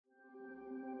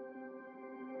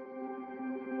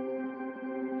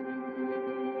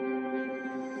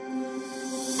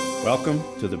Welcome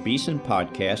to the Beeson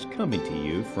Podcast, coming to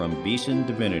you from Beeson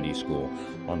Divinity School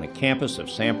on the campus of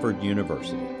Samford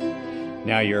University.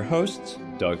 Now your hosts,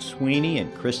 Doug Sweeney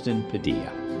and Kristen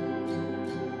Padilla.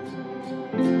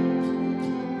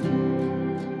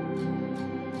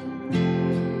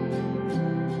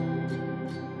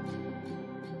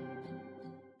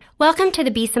 Welcome to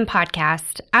the Beeson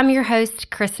Podcast. I'm your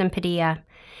host, Kristen Padilla.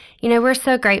 We're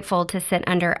so grateful to sit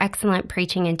under excellent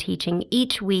preaching and teaching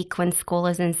each week when school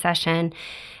is in session.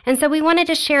 And so we wanted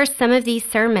to share some of these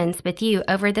sermons with you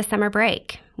over the summer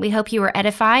break. We hope you were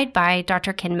edified by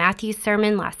Dr. Ken Matthews'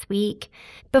 sermon last week.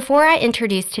 Before I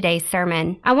introduce today's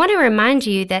sermon, I want to remind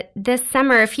you that this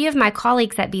summer, a few of my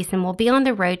colleagues at Beeson will be on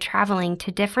the road traveling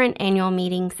to different annual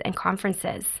meetings and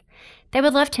conferences. They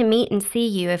would love to meet and see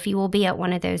you if you will be at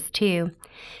one of those too.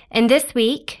 And this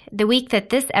week, the week that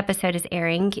this episode is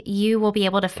airing, you will be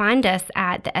able to find us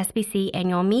at the SBC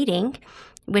annual meeting,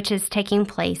 which is taking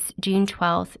place June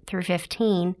 12th through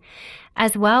 15,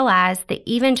 as well as the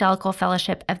Evangelical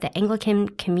Fellowship of the Anglican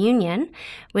Communion,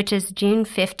 which is June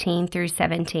 15 through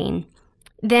 17.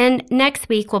 Then next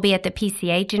week, we'll be at the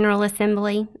PCA General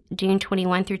Assembly, June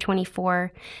 21 through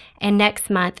 24, and next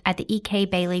month at the E.K.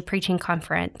 Bailey Preaching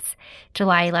Conference,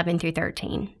 July 11 through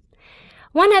 13.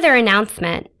 One other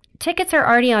announcement. Tickets are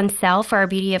already on sale for our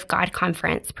Beauty of God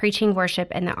conference, Preaching, Worship,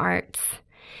 and the Arts.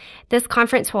 This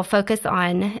conference will focus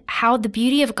on how the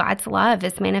beauty of God's love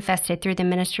is manifested through the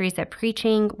ministries of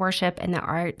preaching, worship, and the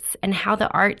arts, and how the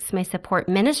arts may support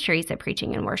ministries of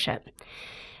preaching and worship.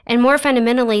 And more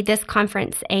fundamentally, this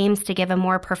conference aims to give a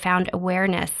more profound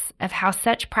awareness of how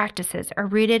such practices are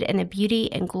rooted in the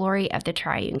beauty and glory of the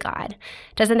triune God.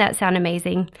 Doesn't that sound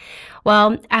amazing?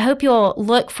 Well, I hope you'll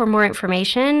look for more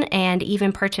information and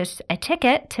even purchase a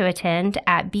ticket to attend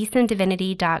at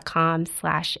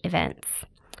beesondivinity.com/events.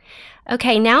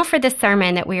 Okay, now for the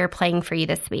sermon that we are playing for you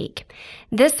this week.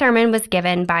 This sermon was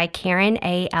given by Karen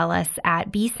A. Ellis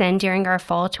at Beeson during our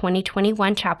fall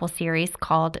 2021 chapel series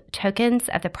called Tokens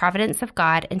of the Providence of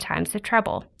God in Times of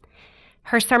Trouble.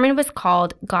 Her sermon was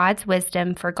called God's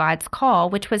Wisdom for God's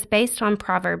Call, which was based on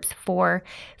Proverbs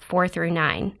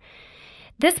 4:4-9.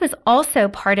 This was also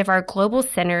part of our Global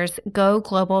Center's Go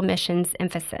Global Missions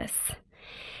emphasis.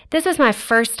 This was my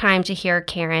first time to hear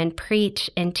Karen preach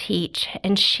and teach,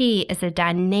 and she is a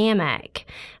dynamic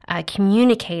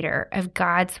communicator of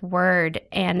God's Word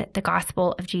and the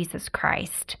gospel of Jesus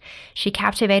Christ. She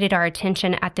captivated our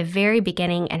attention at the very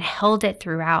beginning and held it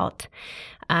throughout,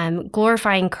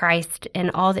 glorifying Christ in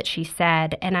all that she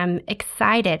said, and I'm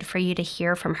excited for you to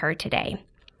hear from her today.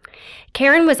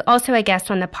 Karen was also a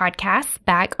guest on the podcast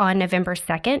back on November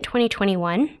 2nd,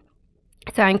 2021.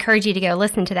 So I encourage you to go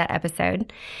listen to that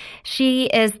episode. She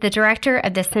is the director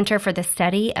of the Center for the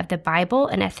Study of the Bible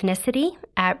and Ethnicity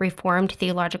at Reformed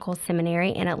Theological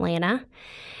Seminary in Atlanta.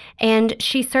 And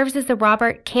she serves as the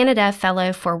Robert Canada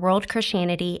Fellow for World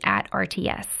Christianity at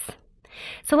RTS.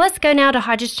 So let's go now to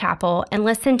Hodges Chapel and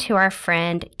listen to our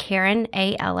friend Karen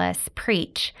A. Ellis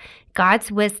preach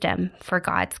God's Wisdom for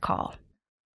God's Call.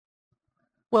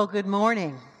 Well, good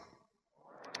morning.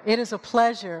 It is a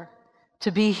pleasure to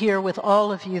be here with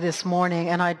all of you this morning,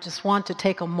 and I just want to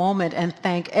take a moment and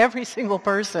thank every single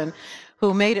person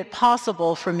who made it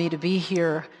possible for me to be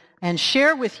here and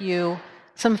share with you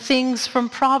some things from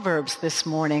Proverbs this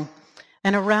morning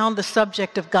and around the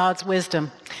subject of God's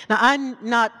wisdom. Now, I'm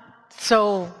not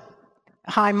so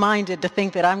high-minded to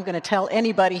think that I'm going to tell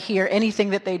anybody here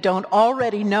anything that they don't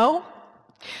already know,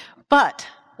 but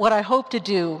what I hope to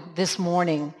do this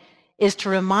morning is to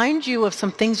remind you of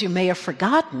some things you may have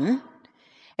forgotten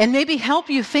and maybe help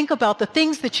you think about the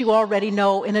things that you already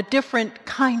know in a different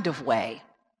kind of way.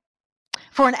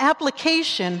 For an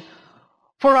application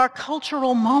for our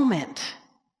cultural moment.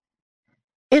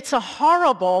 It's a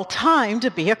horrible time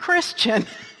to be a Christian.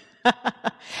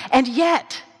 And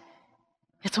yet,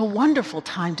 it's a wonderful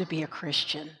time to be a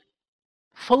Christian,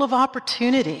 full of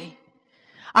opportunity.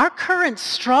 Our current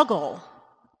struggle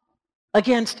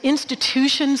against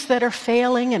institutions that are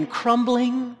failing and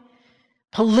crumbling,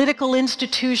 political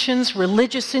institutions,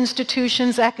 religious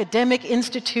institutions, academic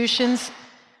institutions.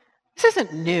 This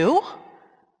isn't new.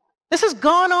 This has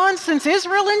gone on since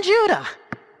Israel and Judah.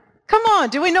 Come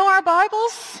on, do we know our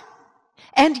Bibles?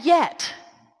 And yet,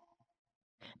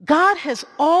 God has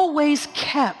always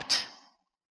kept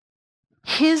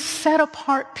His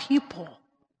set-apart people.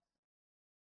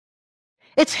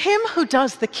 It's Him who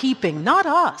does the keeping, not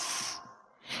us.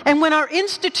 And when our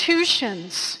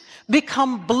institutions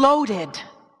become bloated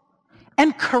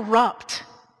and corrupt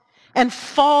and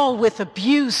fall with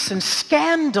abuse and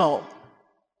scandal,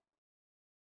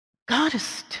 God is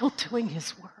still doing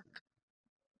His work.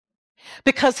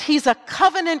 because he's a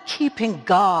covenant-keeping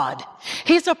God.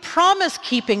 He's a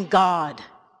promise-keeping God.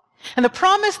 And the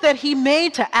promise that he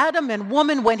made to Adam and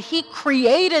woman when he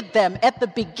created them at the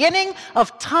beginning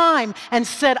of time and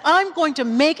said, I'm going to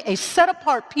make a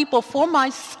set-apart people for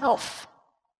myself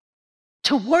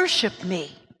to worship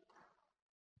me.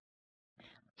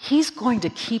 He's going to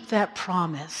keep that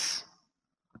promise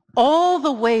all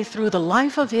the way through the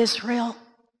life of Israel,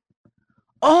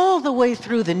 all the way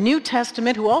through the New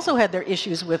Testament, who also had their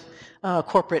issues with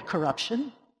corporate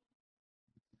corruption,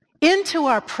 into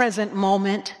our present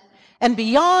moment, and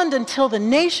beyond until the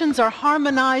nations are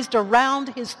harmonized around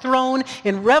his throne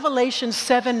in Revelation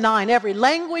 7:9, every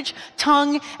language,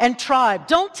 tongue, and tribe.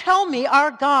 Don't tell me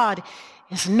our God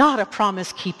is not a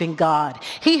promise-keeping God.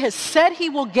 He has said he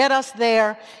will get us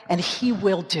there, and he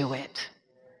will do it.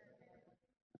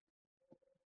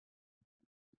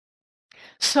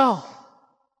 So,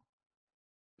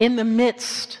 in the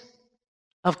midst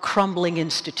of crumbling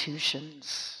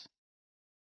institutions,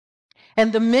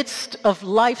 in the midst of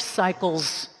life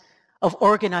cycles of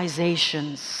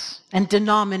organizations and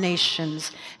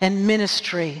denominations and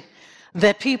ministry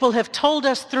that people have told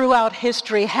us throughout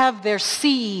history have their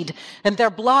seed and their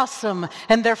blossom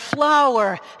and their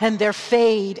flower and their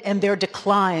fade and their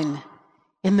decline,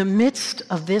 in the midst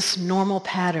of this normal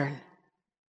pattern,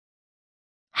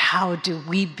 how do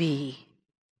we be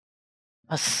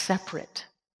a separate,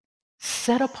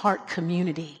 set-apart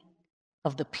community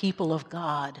of the people of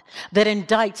God that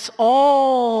indicts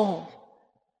all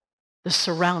the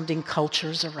surrounding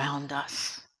cultures around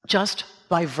us just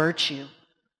by virtue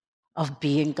of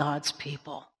being God's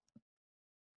people?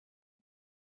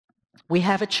 We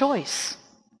have a choice.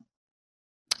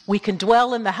 We can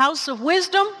dwell in the house of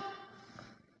wisdom,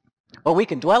 or we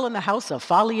can dwell in the house of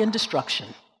folly and destruction.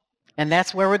 And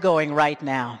that's where we're going right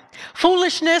now.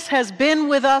 Foolishness has been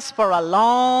with us for a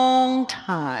long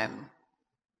time.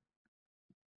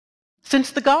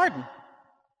 Since the garden.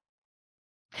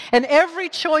 And every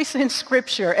choice in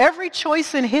Scripture, every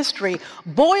choice in history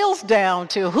boils down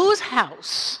to whose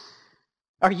house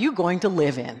are you going to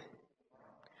live in?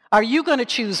 Are you going to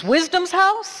choose wisdom's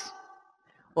house,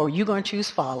 or are you going to choose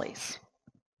folly's?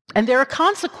 And there are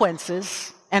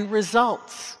consequences and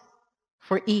results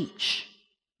for each.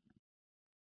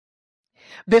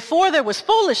 Before there was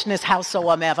foolishness,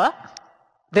 howsoever,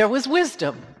 there was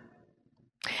wisdom.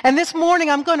 And this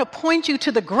morning I'm going to point you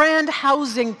to the grand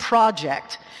housing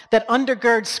project that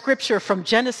undergirds Scripture from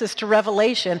Genesis to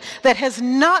Revelation that has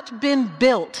not been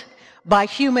built by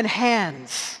human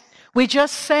hands. We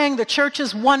just sang the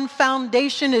church's one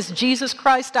foundation is Jesus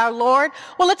Christ our Lord.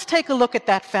 Well, let's take a look at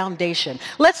that foundation.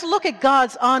 Let's look at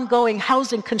God's ongoing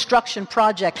housing construction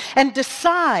project and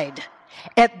decide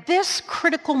at this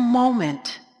critical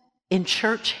moment in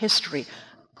church history,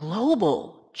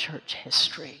 global church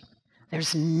history,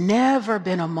 there's never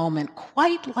been a moment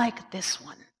quite like this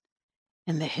one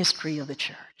in the history of the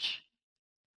church.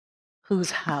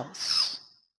 Whose house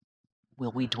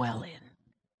will we dwell in?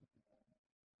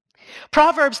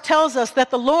 Proverbs tells us that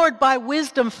the Lord by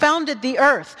wisdom founded the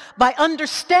earth. By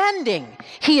understanding,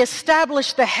 he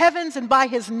established the heavens, and by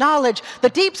his knowledge, the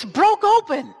deeps broke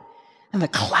open and the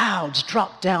clouds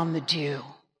dropped down the dew.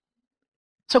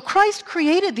 So Christ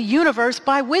created the universe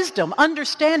by wisdom,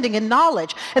 understanding, and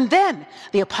knowledge. And then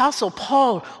the Apostle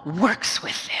Paul works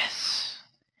with this.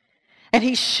 And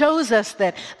he shows us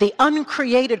that the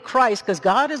uncreated Christ, because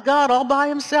God is God all by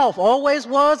himself, always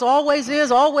was, always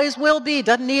is, always will be,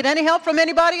 doesn't need any help from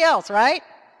anybody else, right?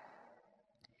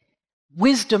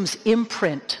 Wisdom's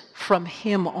imprint from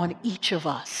him on each of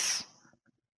us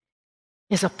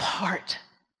is a part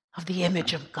of the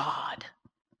image of God.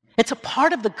 It's a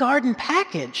part of the garden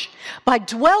package. By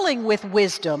dwelling with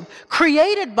wisdom,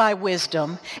 created by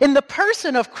wisdom, in the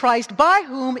person of Christ, by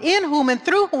whom, in whom, and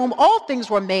through whom all things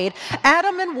were made,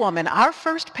 Adam and woman, our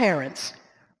first parents,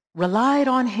 relied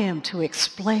on him to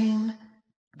explain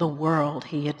the world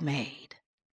he had made.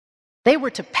 They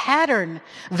were to pattern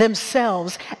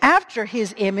themselves after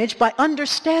his image by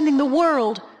understanding the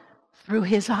world through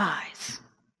his eyes.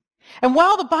 And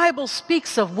while the Bible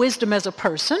speaks of wisdom as a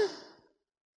person,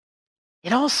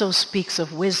 it also speaks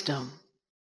of wisdom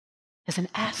as an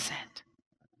asset,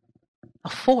 a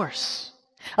force,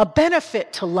 a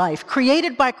benefit to life,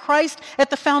 created by Christ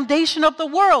at the foundation of the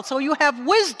world. So you have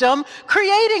wisdom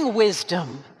creating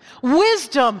wisdom,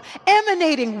 wisdom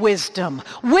emanating wisdom,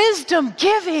 wisdom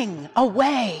giving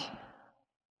away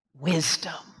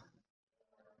wisdom.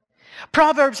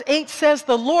 Proverbs 8 says,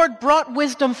 the Lord brought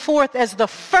wisdom forth as the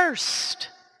first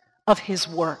of his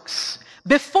works.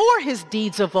 before his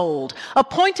deeds of old,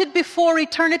 appointed before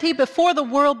eternity, before the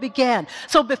world began.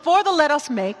 So before the let us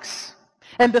makes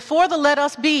and before the let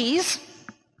us be's,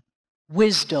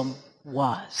 wisdom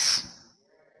was.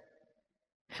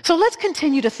 So let's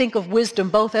continue to think of wisdom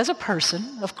both as a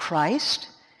person of Christ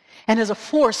and as a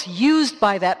force used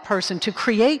by that person to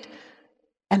create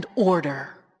and order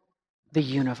the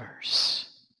universe.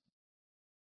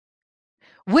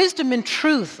 Wisdom and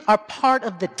truth are part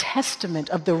of the testament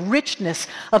of the richness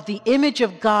of the image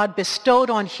of God bestowed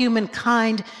on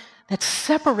humankind that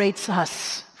separates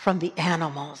us from the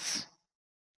animals.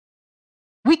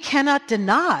 We cannot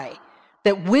deny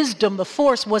that wisdom, the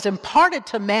force, was imparted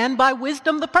to man by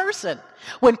wisdom, the person.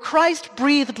 When Christ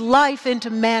breathed life into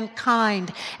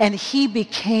mankind and he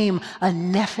became a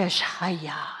nefesh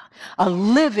hayah, a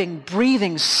living,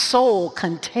 breathing soul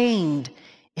contained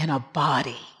in a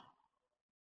body.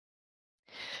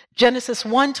 Genesis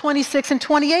 1:26 and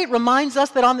 28 reminds us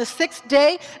that on the sixth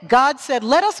day, God said,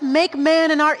 "Let us make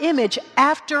man in our image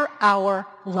after our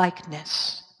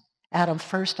likeness." Adam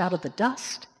first out of the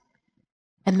dust,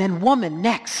 and then woman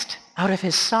next out of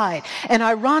his side. And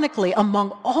ironically,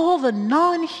 among all the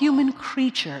non-human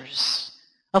creatures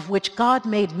of which God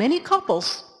made many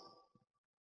couples,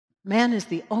 man is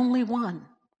the only one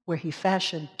where he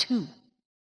fashioned two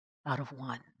out of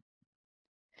one.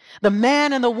 The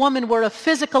man and the woman were a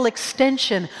physical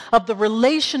extension of the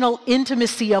relational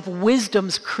intimacy of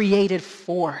wisdom's created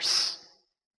force.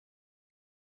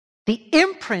 The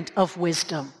imprint of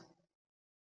wisdom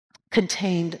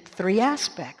contained three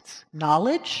aspects: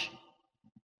 knowledge,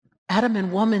 Adam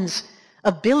and woman's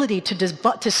ability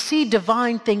to see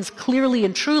divine things clearly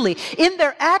and truly in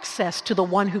their access to the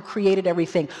one who created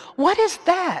everything. What is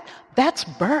that? That's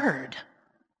bird.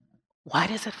 Why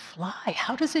does it fly?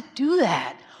 How does it do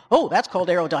that? Oh, that's called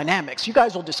aerodynamics. You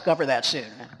guys will discover that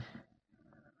soon.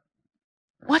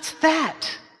 What's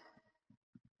that?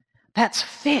 That's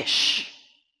fish.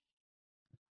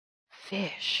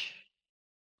 Fish.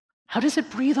 How does it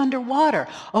breathe underwater?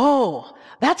 Oh,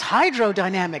 that's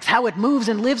hydrodynamics, how it moves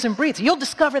and lives and breathes. You'll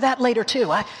discover that later too.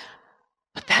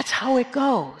 But that's how it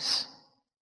goes.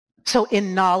 So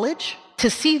in knowledge, to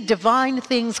see divine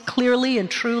things clearly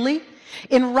and truly.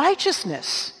 In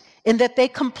righteousness, in that they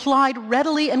complied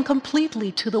readily and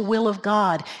completely to the will of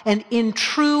God. And in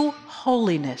true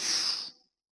holiness.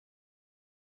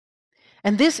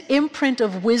 And this imprint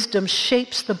of wisdom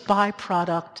shapes the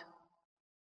byproduct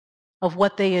of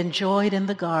what they enjoyed in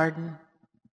the garden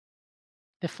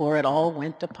before it all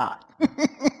went to pot.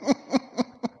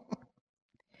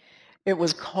 It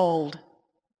was called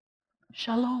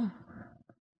shalom.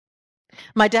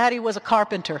 My daddy was a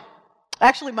carpenter.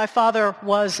 Actually, my father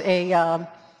was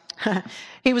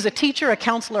he was a teacher, a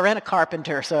counselor, and a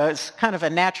carpenter, so it's kind of a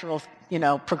natural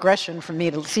progression from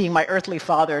me to seeing my earthly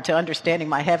father to understanding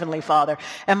my heavenly father.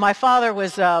 And my father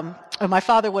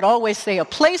would always say, a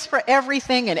place for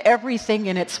everything and everything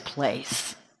in its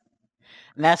place.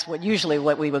 And that's what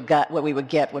we would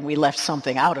get when we left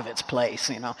something out of its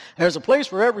place. There's a place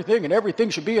for everything and everything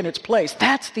should be in its place.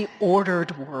 That's the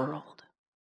ordered world.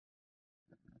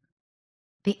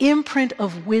 The imprint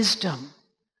of wisdom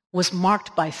was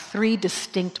marked by three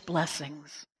distinct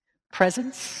blessings: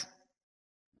 presence,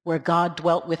 where God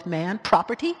dwelt with man;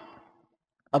 property,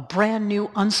 a brand new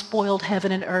unspoiled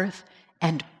heaven and earth;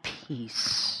 and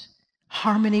peace,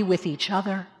 harmony with each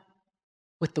other,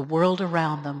 with the world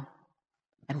around them,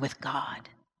 and with God.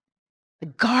 The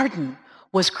garden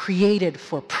was created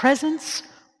for presence,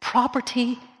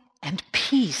 property, and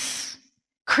peace,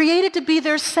 created to be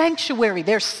their sanctuary,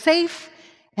 their safe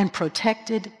and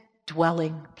protected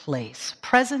dwelling place.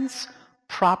 Presence,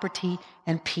 property,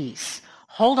 and peace.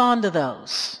 Hold on to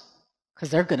those, because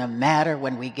they're going to matter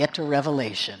when we get to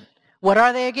Revelation. What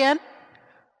are they again?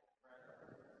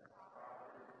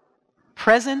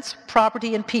 Presence,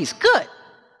 property, and peace. Good.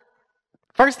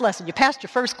 First lesson. You passed your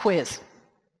first quiz.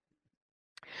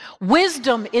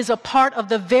 Wisdom is a part of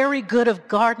the very good of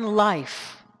garden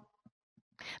life.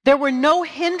 There were no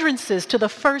hindrances to the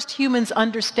first humans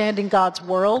understanding God's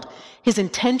world, his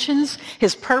intentions,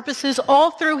 his purposes,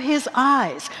 all through his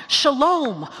eyes.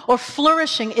 Shalom, or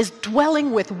flourishing, is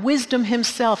dwelling with wisdom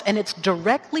himself, and it's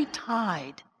directly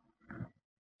tied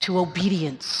to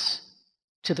obedience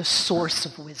to the source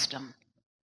of wisdom.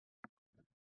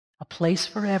 A place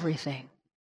for everything,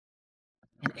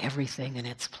 and everything in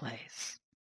its place.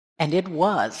 And it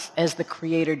was, as the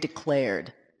Creator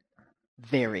declared,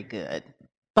 very good.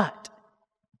 But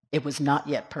it was not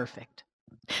yet perfect.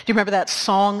 Do you remember that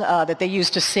song that they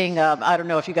used to sing? I don't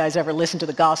know if you guys ever listened to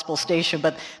the gospel station,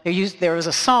 but there was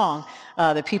a song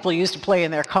that people used to play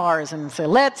in their cars and say,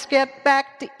 "Let's get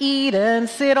back to Eden,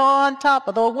 sit on top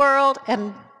of the world."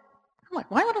 And I'm like,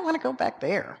 why would I want to go back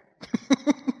there?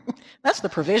 That's the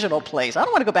provisional place. I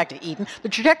don't want to go back to Eden. The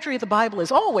trajectory of the Bible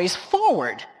is always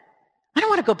forward. I don't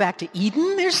want to go back to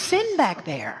Eden. There's sin back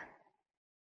there.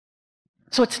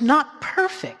 So it's not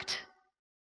perfect.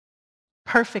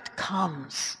 Perfect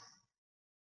comes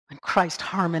when Christ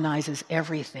harmonizes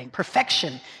everything.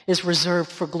 Perfection is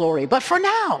reserved for glory. But for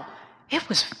now, it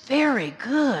was very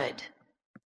good.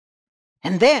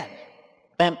 And then,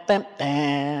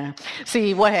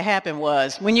 see, what had happened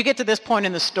was, when you get to this point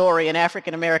in the story, in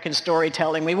African-American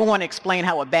storytelling, we want to explain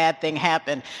how a bad thing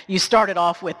happened. You started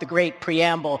off with the great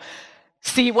preamble.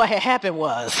 See, what had happened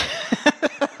was.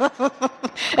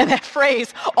 And that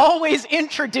phrase always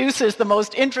introduces the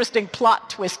most interesting plot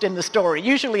twist in the story,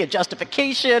 usually a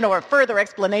justification or a further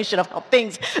explanation of how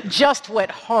things just went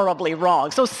horribly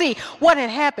wrong. So see, what had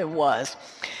happened was,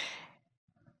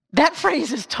 that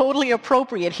phrase is totally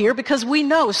appropriate here because we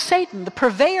know Satan, the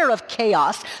purveyor of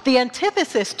chaos, the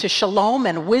antithesis to shalom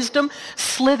and wisdom,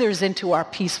 slithers into our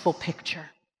peaceful picture.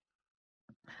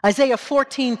 Isaiah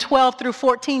 14:12 through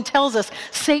 14 tells us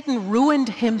Satan ruined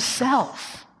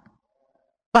himself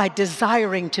by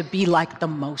desiring to be like the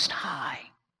Most High.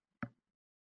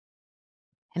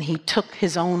 And he took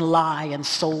his own lie and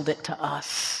sold it to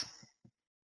us.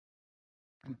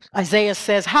 Isaiah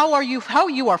says, how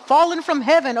you are fallen from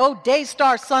heaven, O day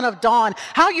star, son of dawn.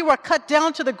 How you are cut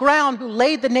down to the ground, who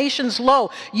laid the nations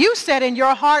low. You said in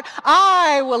your heart,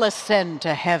 I will ascend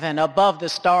to heaven above the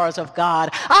stars of God.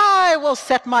 I will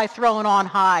set my throne on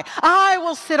high. I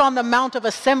will sit on the mount of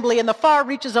assembly in the far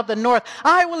reaches of the north.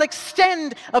 I will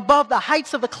extend above the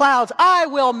heights of the clouds. I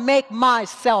will make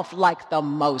myself like the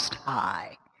Most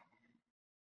High.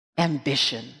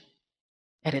 Ambition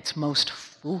at its most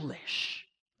foolish.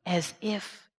 As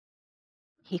if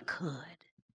he could.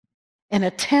 An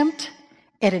attempt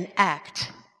at an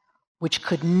act which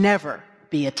could never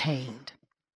be attained.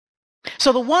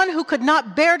 So the one who could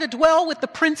not bear to dwell with the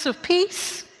Prince of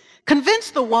Peace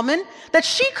convinced the woman that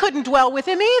she couldn't dwell with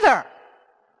him either.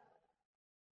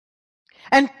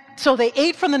 And so they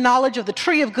ate from the knowledge of the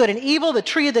tree of good and evil, the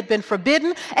tree that had been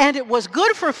forbidden, and it was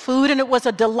good for food, and it was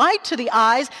a delight to the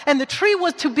eyes, and the tree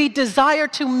was to be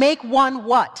desired to make one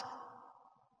what?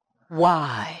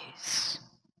 Wise.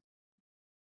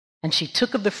 And she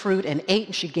took of the fruit and ate,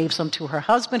 and she gave some to her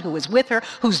husband who was with her,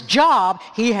 whose job,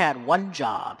 he had one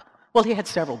job. Well, he had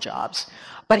several jobs,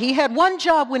 but he had one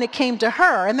job when it came to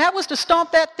her, and that was to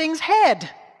stomp that thing's head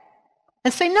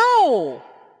and say, no,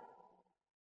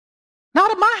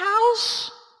 not at my house.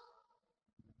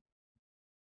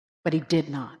 But he did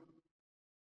not.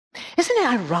 Isn't it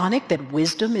ironic that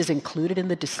wisdom is included in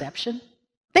the deception?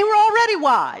 They were already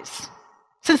wise,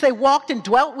 since they walked and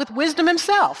dwelt with wisdom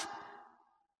himself.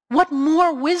 What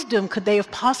more wisdom could they have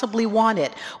possibly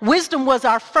wanted? Wisdom was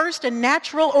our first and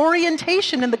natural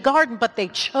orientation in the garden, but they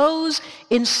chose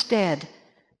instead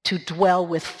to dwell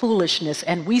with foolishness,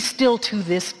 and we still to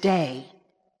this day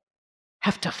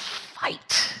have to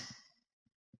fight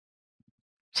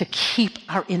to keep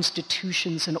our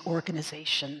institutions and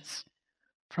organizations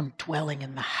from dwelling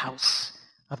in the house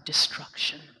of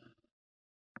destruction.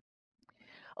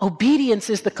 Obedience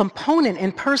is the component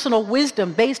in personal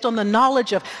wisdom based on the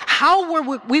knowledge of how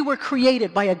we were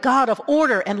created by a God of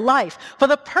order and life for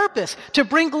the purpose to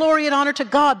bring glory and honor to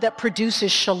God that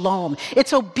produces shalom.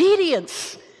 It's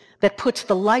obedience that puts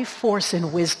the life force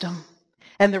in wisdom.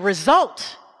 And the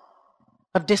result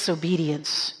of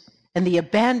disobedience and the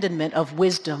abandonment of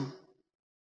wisdom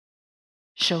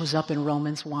shows up in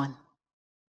Romans 1.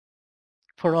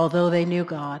 For although they knew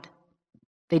God,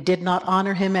 they did not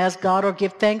honor him as God or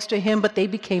give thanks to him, but they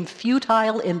became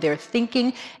futile in their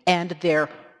thinking, and their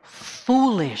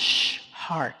foolish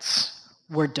hearts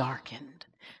were darkened.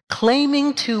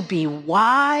 Claiming to be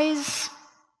wise,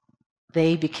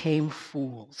 they became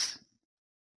fools.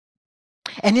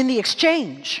 And in the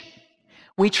exchange,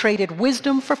 we traded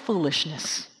wisdom for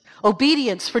foolishness,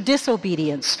 obedience for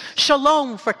disobedience,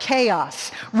 shalom for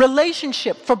chaos,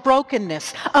 relationship for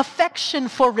brokenness, affection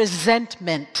for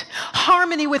resentment,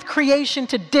 harmony with creation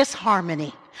to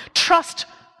disharmony, trust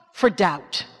for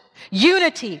doubt,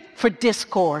 unity for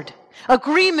discord,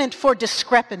 agreement for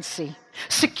discrepancy,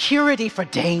 security for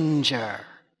danger,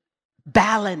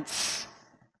 balance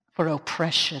for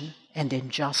oppression and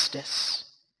injustice,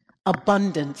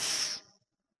 abundance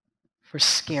for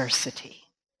scarcity.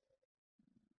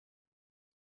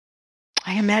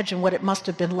 I imagine what it must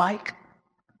have been like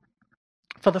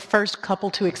for the first couple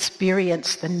to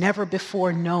experience the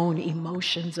never-before-known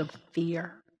emotions of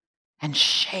fear and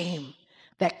shame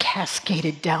that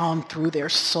cascaded down through their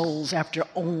souls after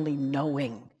only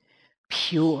knowing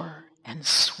pure and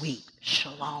sweet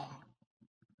shalom.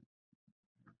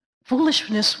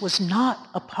 Foolishness was not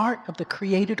a part of the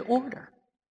created order.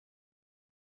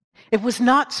 It was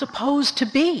not supposed to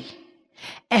be,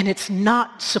 and it's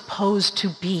not supposed to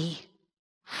be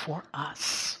for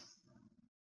us.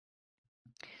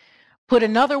 Put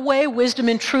another way, wisdom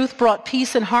and truth brought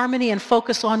peace and harmony and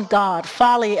focus on God.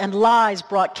 Folly and lies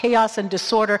brought chaos and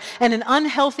disorder and an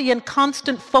unhealthy and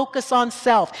constant focus on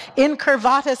self.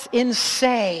 Incurvatus in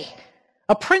se,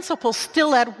 a principle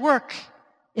still at work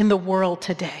in the world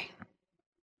today.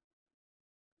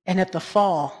 And at the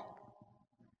fall,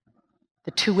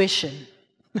 the tuition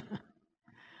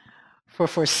for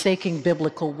forsaking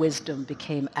biblical wisdom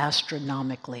became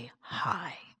astronomically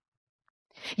high.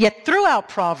 Yet throughout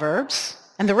Proverbs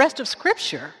and the rest of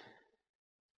Scripture,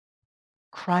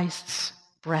 Christ's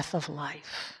breath of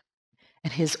life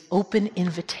and his open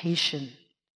invitation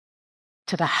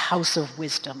to the house of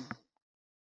wisdom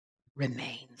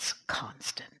remains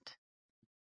constant.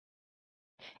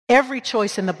 Every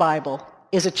choice in the Bible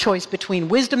is a choice between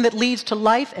wisdom that leads to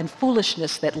life and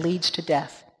foolishness that leads to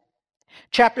death.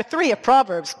 Chapter 3 of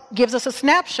Proverbs gives us a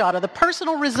snapshot of the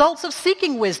personal results of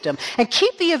seeking wisdom. And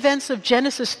keep the events of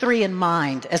Genesis 3 in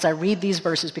mind as I read these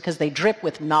verses because they drip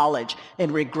with knowledge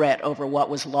and regret over what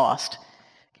was lost.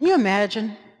 Can you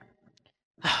imagine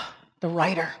the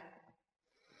writer?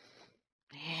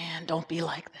 Man, don't be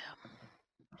like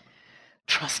them.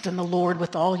 Trust in the Lord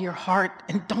with all your heart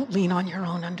and don't lean on your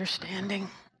own understanding.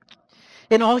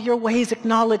 In all your ways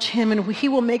acknowledge him, and he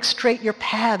will make straight your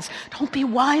paths. Don't be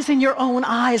wise in your own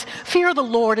eyes. Fear the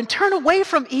Lord and turn away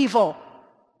from evil.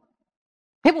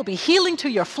 It will be healing to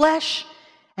your flesh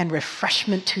and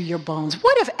refreshment to your bones.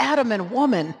 What if Adam and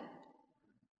woman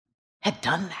had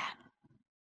done that?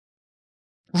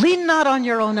 Lean not on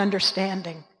your own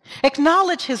understanding.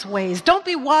 Acknowledge his ways. Don't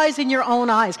be wise in your own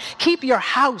eyes. Keep your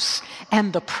house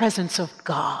and the presence of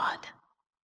God.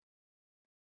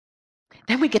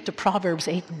 Then we get to Proverbs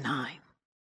 8 and 9,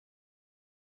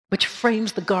 which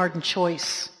frames the garden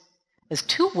choice as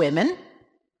 2 women,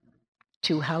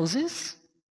 2 houses,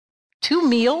 2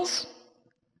 meals,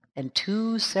 and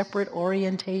 2 separate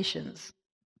orientations.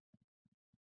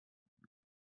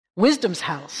 Wisdom's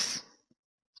house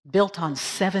is built on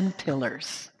 7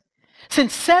 pillars.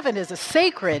 Since 7 is a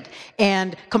sacred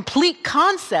and complete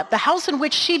concept, the house in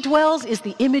which she dwells is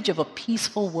the image of a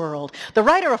peaceful world. The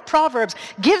writer of Proverbs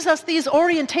gives us these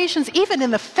orientations even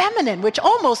in the feminine, which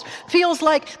almost feels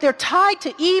like they're tied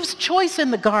to Eve's choice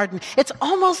in the garden. It's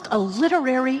almost a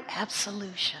literary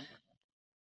absolution.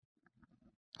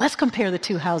 Let's compare the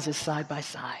 2 houses side by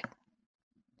side.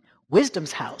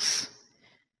 Wisdom's house.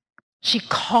 She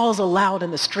calls aloud in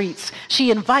the streets.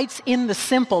 She invites in the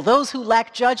simple, those who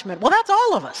lack judgment. Well, that's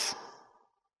all of us.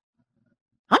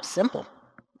 I'm simple.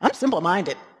 I'm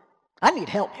simple-minded. I need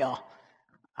help, y'all.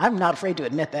 I'm not afraid to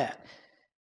admit that.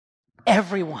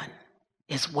 Everyone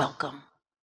is welcome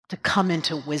to come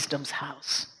into wisdom's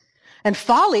house. And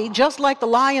folly, just like the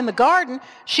lie in the garden,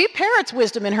 she parrots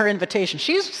wisdom in her invitation.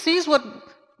 She sees what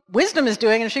wisdom is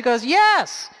doing, and she goes,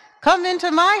 yes, come into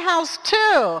my house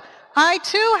too. I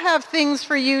too have things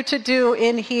for you to do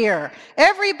in here.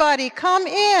 Everybody come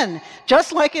in,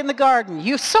 just like in the garden.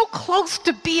 You're so close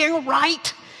to being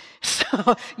right,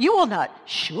 so you will not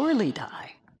surely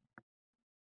die.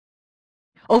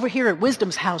 Over here at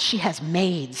Wisdom's house, she has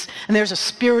maids, and there's a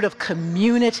spirit of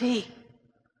community,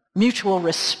 mutual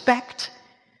respect,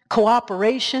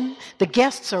 cooperation. The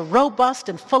guests are robust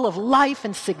and full of life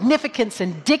and significance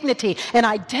and dignity and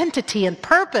identity and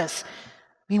purpose.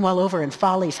 Meanwhile, over in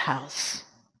Folly's house,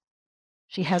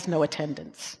 she has no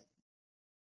attendance.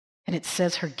 And it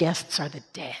says her guests are the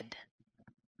dead.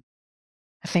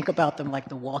 I think about them like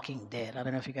The Walking Dead. I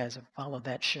don't know if you guys have followed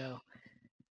that show.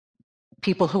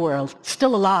 People who are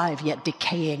still alive, yet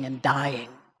decaying and dying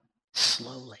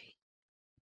slowly.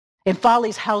 In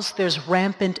Folly's house, there's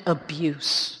rampant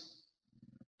abuse.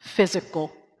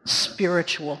 Physical,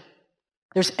 spiritual.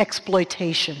 There's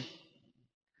exploitation.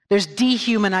 There's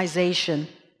dehumanization.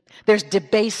 There's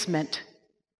debasement.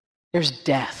 There's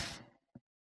death.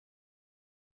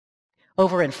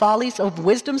 Over in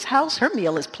Wisdom's house, her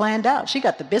meal is planned out. She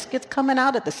got the biscuits coming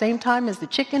out at the same time as the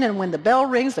chicken, and when the bell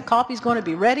rings, the coffee's going to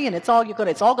be ready, and it's all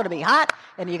going to be hot,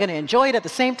 and you're going to enjoy it at the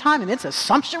same time, and it's a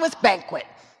sumptuous banquet.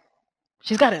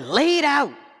 She's got it laid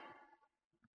out.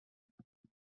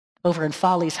 Over in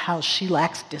Folly's house, she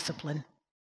lacks discipline.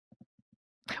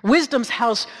 Wisdom's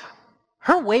house,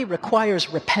 her way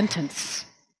requires repentance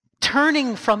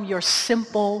turning from your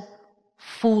simple,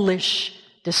 foolish,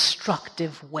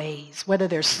 destructive ways, whether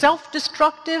they're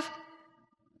self-destructive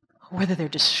or whether they're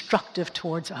destructive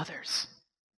towards others.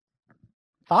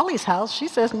 Folly's house, she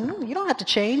says, you don't have to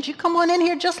change. You come on in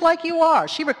here just like you are.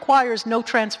 She requires no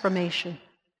transformation.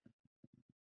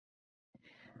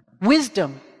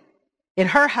 Wisdom, in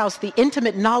her house, the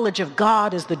intimate knowledge of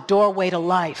God is the doorway to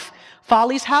life.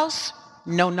 Folly's house,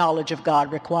 no knowledge of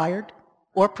God required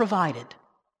or provided.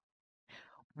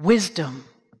 Wisdom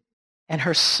and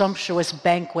her sumptuous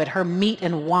banquet, her meat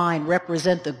and wine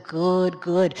represent the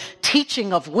good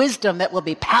teaching of wisdom that will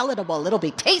be palatable, it'll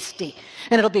be tasty,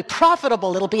 and it'll be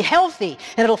profitable, it'll be healthy,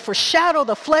 and it'll foreshadow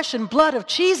the flesh and blood of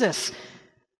Jesus.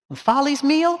 And Folly's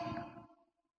meal,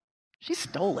 she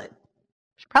stole it.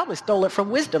 She probably stole it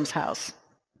from Wisdom's house.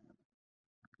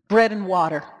 Bread and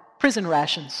water, prison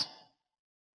rations.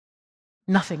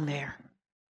 Nothing there.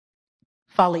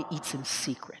 Folly eats in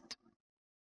secret.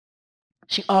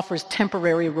 She offers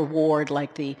temporary reward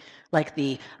like the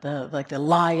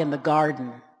lie in the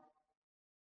garden.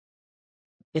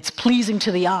 It's pleasing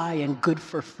to the eye and good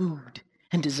for food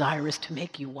and desirous to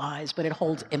make you wise, but it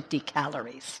holds empty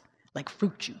calories like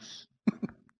fruit juice.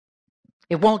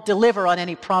 It won't deliver on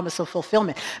any promise of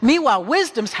fulfillment. Meanwhile,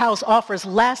 Wisdom's house offers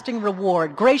lasting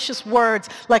reward, gracious words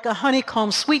like a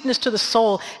honeycomb, sweetness to the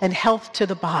soul and health to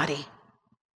the body.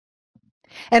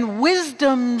 And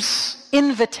Wisdom's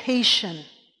invitation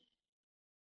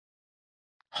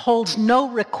holds no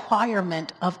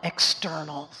requirement of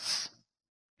externals.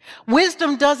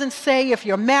 Wisdom doesn't say if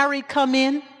you're married, come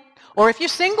in, or if you're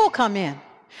single, come in.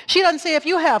 She doesn't say if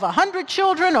you have 100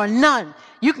 children or none,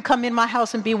 you can come in my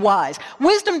house and be wise.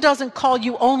 Wisdom doesn't call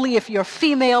you only if you're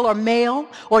female or male,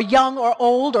 or young or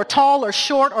old, or tall or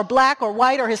short, or black or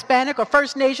white or Hispanic or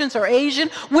First Nations or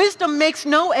Asian. Wisdom makes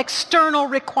no external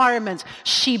requirements.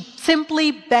 She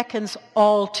simply beckons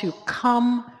all to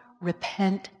come,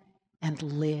 repent, and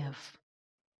live.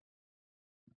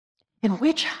 In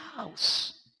which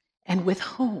house and with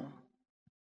whom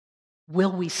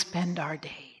will we spend our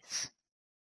days?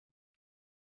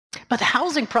 But the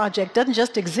housing project doesn't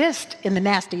just exist in the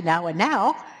nasty now and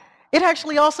now. It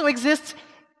actually also exists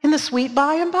in the sweet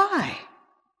by and by.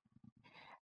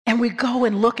 And we go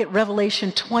and look at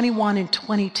Revelation 21 and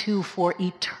 22 for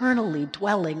eternally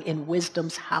dwelling in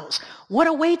Wisdom's house. What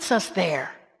awaits us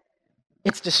there?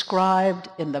 It's described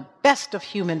in the best of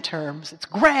human terms. It's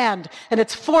grand and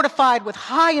it's fortified with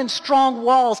high and strong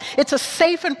walls. It's a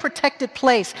safe and protected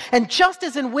place. And just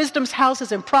as in Wisdom's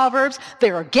houses in Proverbs,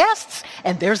 there are guests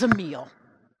and there's a meal.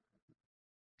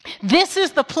 This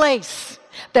is the place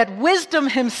that Wisdom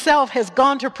himself has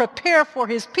gone to prepare for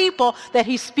his people that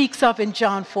he speaks of in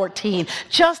John 14,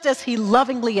 just as he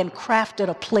lovingly and crafted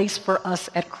a place for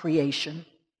us at creation.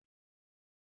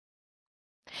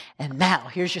 And now,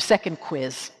 here's your second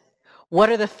quiz. What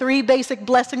are the three basic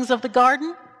blessings of the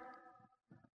garden?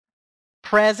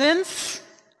 Presence,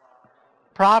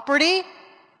 property,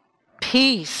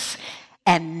 peace.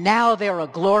 And now they're a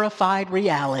glorified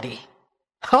reality.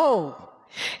 Oh,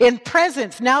 in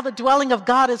presence, now the dwelling of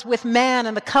God is with man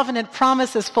and the covenant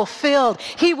promise is fulfilled.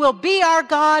 He will be our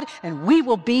God and we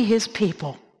will be his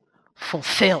people.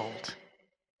 Fulfilled.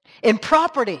 In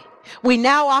property, we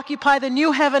now occupy the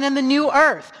new heaven and the new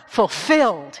earth,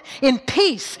 fulfilled. In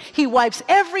peace, he wipes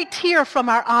every tear from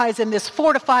our eyes in this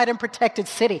fortified and protected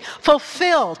city,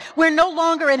 fulfilled. We're no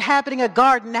longer inhabiting a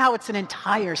garden, now it's an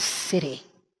entire city.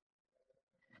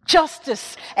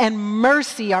 Justice and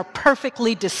mercy are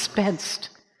perfectly dispensed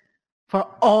for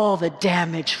all the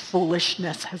damage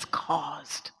foolishness has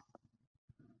caused.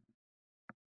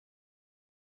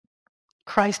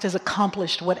 Christ has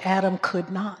accomplished what Adam could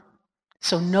not.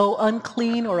 So no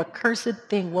unclean or accursed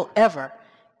thing will ever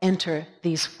enter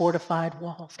these fortified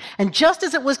walls. And just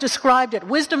as it was described at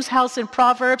Wisdom's house in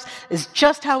Proverbs, is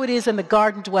just how it is in the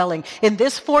garden dwelling. In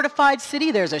this fortified city,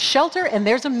 there's a shelter and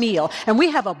there's a meal. And we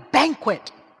have a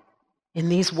banquet in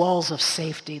these walls of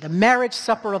safety, the marriage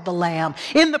supper of the Lamb,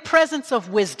 in the presence of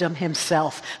Wisdom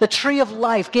himself, the tree of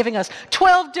life giving us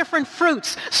 12 different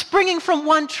fruits springing from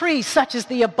one tree, such is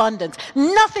the abundance.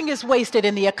 Nothing is wasted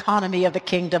in the economy of the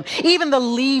kingdom. Even the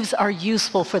leaves are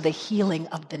useful for the healing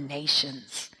of the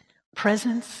nations.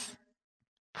 Presence,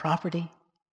 property,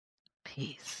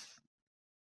 peace,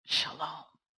 shalom.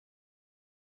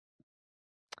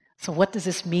 So what does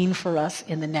this mean for us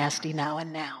in the nasty now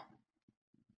and now?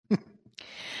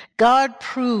 God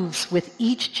proves with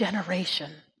each generation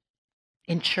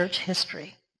in church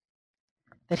history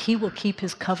that he will keep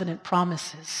his covenant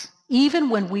promises, even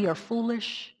when we are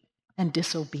foolish and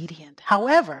disobedient.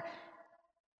 However,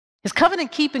 his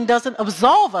covenant keeping doesn't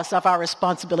absolve us of our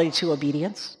responsibility to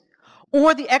obedience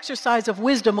or the exercise of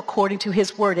wisdom according to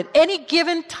his word. At any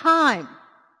given time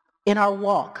in our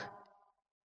walk,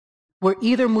 we're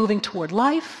either moving toward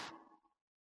life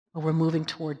or we're moving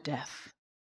toward death.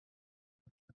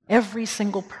 Every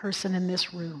single person in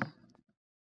this room,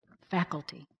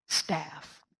 faculty,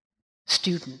 staff,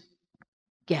 student,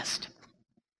 guest,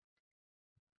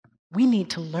 we need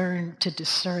to learn to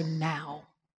discern now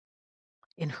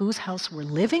in whose house we're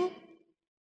living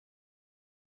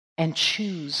and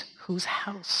choose whose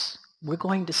house we're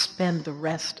going to spend the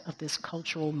rest of this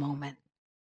cultural moment.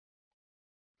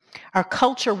 Our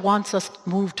culture wants us to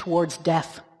move towards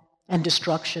death and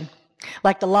destruction.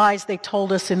 Like the lies they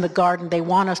told us in the garden, they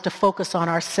want us to focus on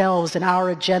ourselves and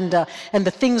our agenda and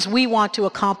the things we want to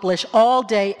accomplish all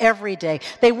day, every day.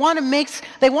 They want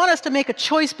us to make a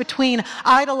choice between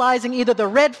idolizing either the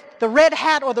red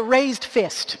hat or the raised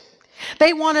fist.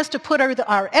 They want us to put either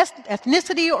our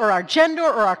ethnicity or our gender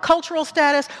or our cultural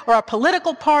status or our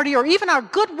political party or even our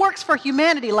good works for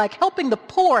humanity, like helping the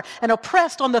poor and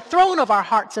oppressed, on the throne of our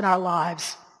hearts and our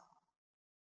lives.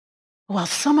 While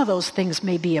some of those things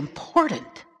may be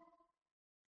important,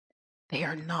 they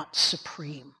are not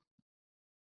supreme.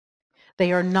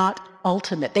 They are not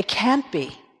ultimate. They can't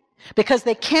be, because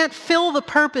they can't fill the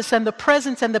purpose and the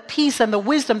presence and the peace and the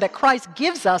wisdom that Christ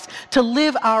gives us to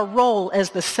live our role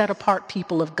as the set-apart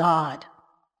people of God.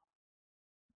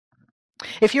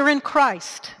 If you're in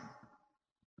Christ,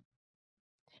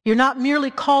 you're not merely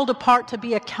called apart to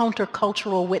be a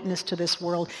countercultural witness to this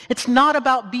world. It's not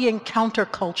about being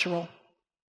countercultural.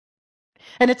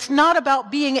 And it's not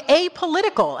about being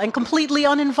apolitical and completely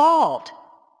uninvolved.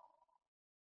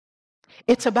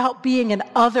 It's about being an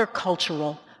other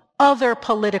cultural, other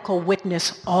political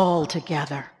witness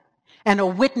altogether. And a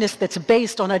witness that's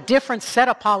based on a different set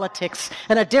of politics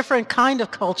and a different kind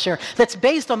of culture, that's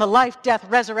based on the life, death,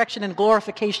 resurrection, and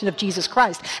glorification of Jesus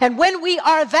Christ. And when we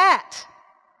are that,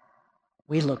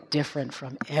 we look different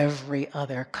from every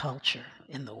other culture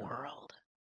in the world.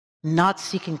 Not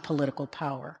seeking political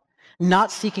power,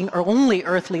 not seeking only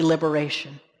earthly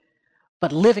liberation,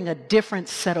 but living a different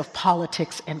set of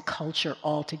politics and culture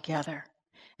altogether.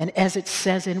 And as it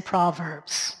says in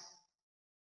Proverbs,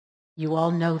 you all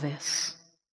know this.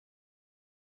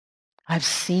 I've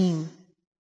seen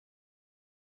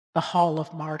the Hall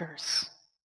of Martyrs.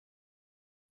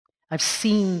 I've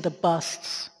seen the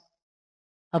busts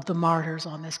of the martyrs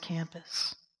on this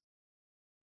campus.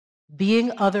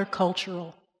 Being other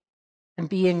cultural and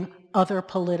being other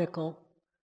political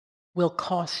will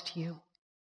cost you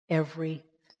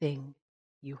everything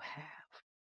you have.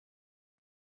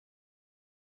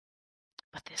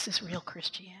 But this is real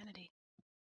Christianity.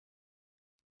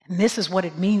 And this is what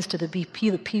it means to be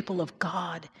the people of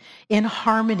God in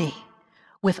harmony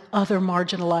with other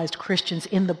marginalized Christians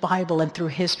in the Bible and through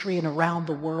history and around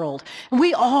the world. And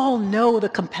we all know the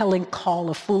compelling call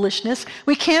of foolishness.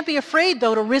 We can't be afraid,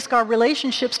 though, to risk our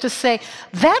relationships to say,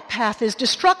 that path is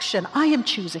destruction. I am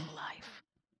choosing life.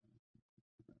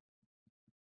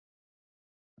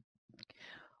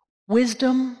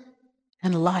 Wisdom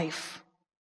and life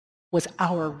was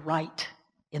our right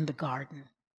in the garden,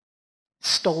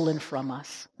 stolen from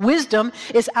us. Wisdom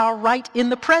is our right in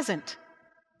the present.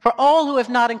 For all who have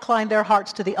not inclined their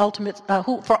hearts to the ultimate,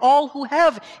 for all who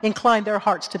have inclined their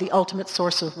hearts to the ultimate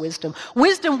source of wisdom.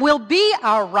 Wisdom will be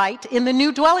our right in the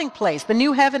new dwelling place, the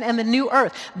new heaven and the new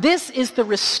earth. This is the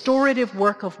restorative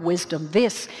work of wisdom.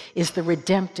 This is the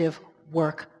redemptive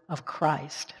work of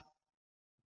Christ.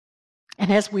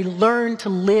 And as we learn to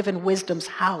live in wisdom's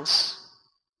house,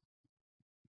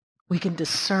 we can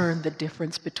discern the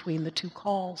difference between the two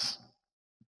calls.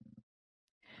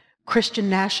 Christian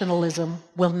nationalism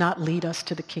will not lead us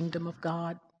to the kingdom of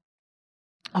God.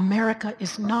 America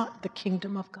is not the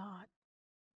kingdom of God.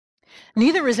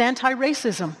 Neither is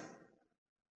anti-racism.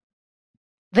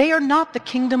 They are not the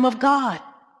kingdom of God.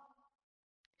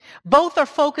 Both are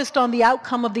focused on the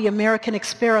outcome of the American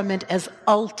experiment as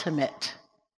ultimate.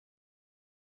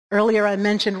 Earlier I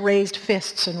mentioned raised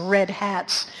fists and red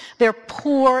hats. They're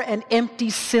poor and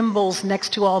empty symbols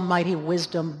next to almighty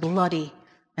wisdom, bloody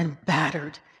and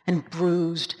battered and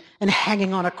bruised and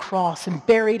hanging on a cross and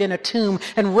buried in a tomb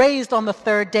and raised on the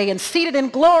third day and seated in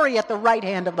glory at the right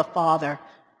hand of the Father.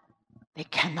 They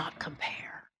cannot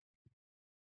compare.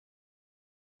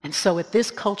 And so at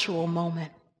this cultural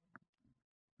moment,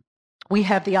 we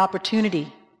have the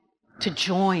opportunity to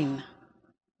join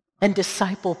and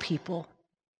disciple people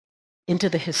into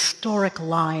the historic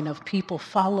line of people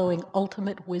following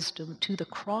ultimate wisdom to the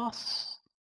cross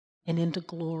and into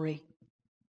glory.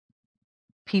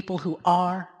 People who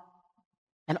are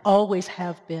and always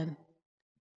have been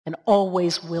and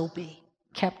always will be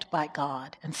kept by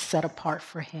God and set apart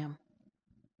for Him.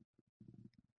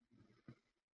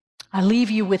 I leave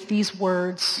you with these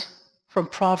words from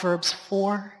Proverbs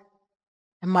 4,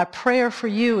 and my prayer for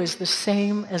you is the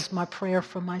same as my prayer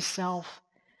for myself.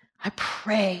 I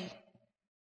pray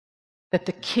that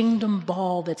the kingdom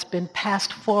ball that's been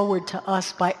passed forward to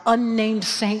us by unnamed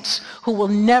saints who will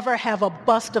never have a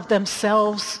bust of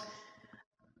themselves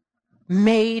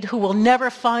made, who will never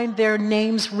find their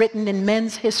names written in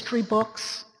men's history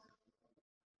books.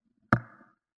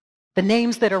 The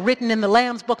names that are written in the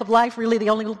Lamb's Book of Life, really the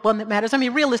only one that matters. I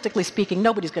mean, realistically speaking,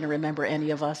 nobody's going to remember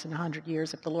any of us in 100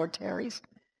 years if the Lord tarries.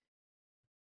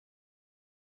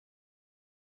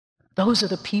 Those are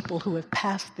the people who have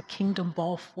passed the kingdom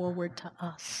ball forward to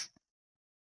us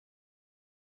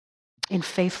in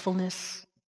faithfulness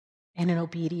and in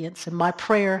obedience. And my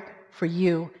prayer for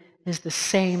you is the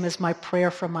same as my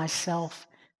prayer for myself.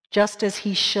 Just as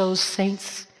He shows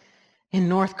saints in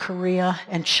North Korea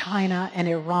and China and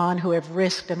Iran who have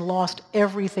risked and lost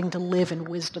everything to live in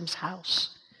wisdom's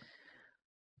house.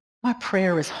 My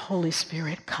prayer is, Holy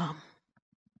Spirit, come.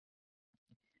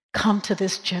 Come to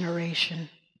this generation.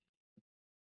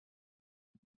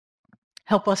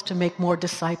 Help us to make more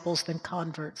disciples than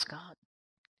converts, God.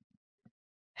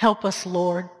 Help us,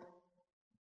 Lord.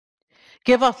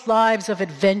 Give us lives of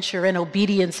adventure and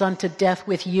obedience unto death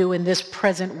with you in this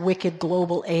present wicked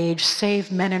global age.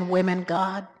 Save men and women,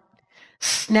 God.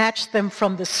 Snatch them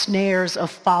from the snares of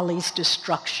folly's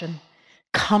destruction.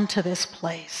 Come to this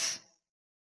place.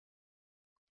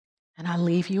 And I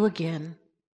leave you again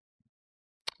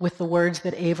with the words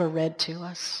that Ava read to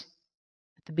us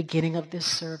at the beginning of this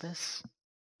service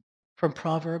from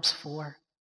Proverbs 4.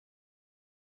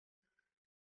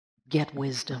 Get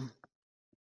wisdom.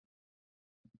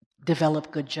 Develop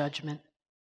good judgment.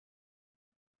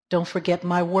 Don't forget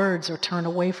my words or turn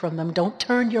away from them. Don't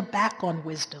turn your back on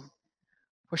wisdom,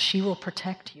 for she will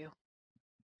protect you.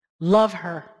 Love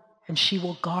her, and she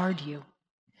will guard you.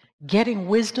 Getting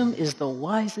wisdom is the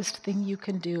wisest thing you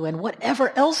can do, and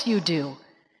whatever else you do,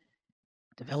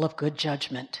 develop good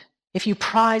judgment. If you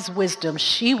prize wisdom,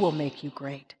 she will make you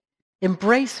great.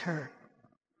 Embrace her,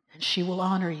 and she will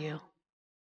honor you.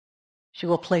 She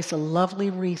will place a lovely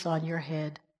wreath on your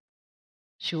head.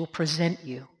 She will present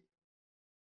you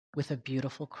with a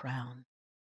beautiful crown.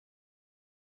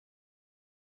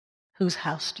 Whose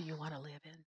house do you want to live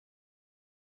in?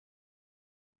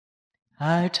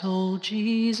 I told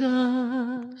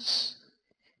Jesus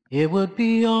it would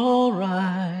be all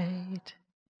right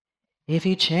if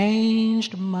He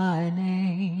changed my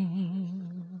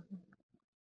name.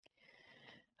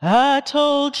 I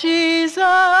told Jesus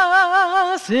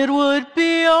it would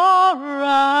be all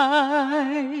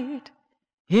right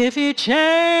if He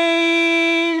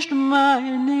changed my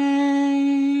name.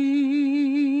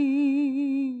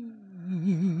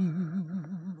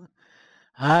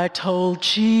 I told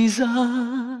Jesus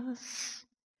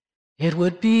it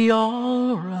would be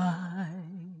all right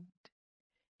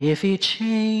if He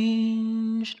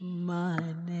changed my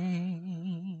name.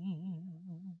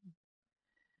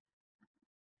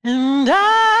 And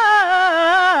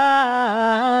I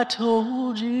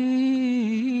told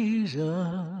Jesus,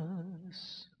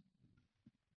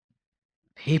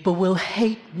 people will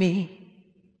hate me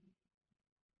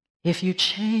if you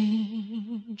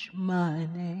change my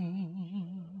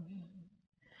name.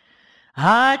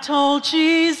 I told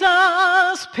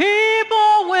Jesus,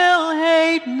 people will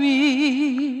hate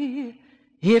me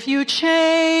if you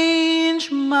change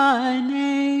my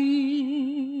name.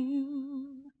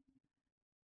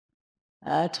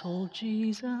 I told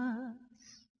Jesus,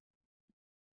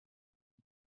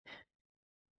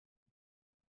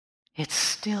 it's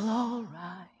still all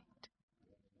right.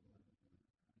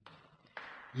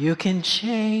 You can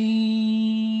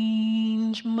change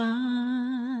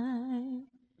my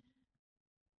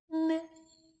name.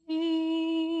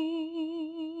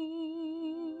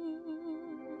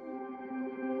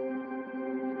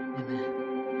 Amen.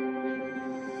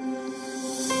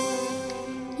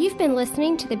 You've been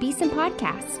listening to the Beeson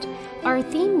Podcast. Our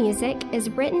theme music is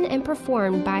written and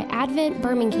performed by Advent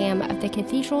Birmingham of the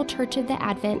Cathedral Church of the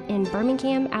Advent in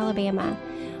Birmingham, Alabama.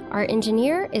 Our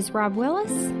engineer is Rob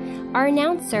Willis. Our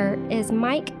announcer is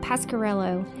Mike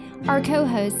Pasquarello. Our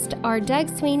co-hosts are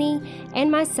Doug Sweeney and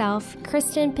myself,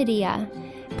 Kristen Padilla.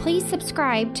 Please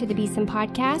subscribe to the Beeson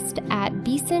Podcast at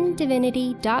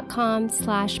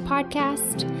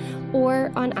beesondivinity.com/podcast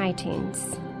or on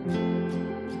iTunes.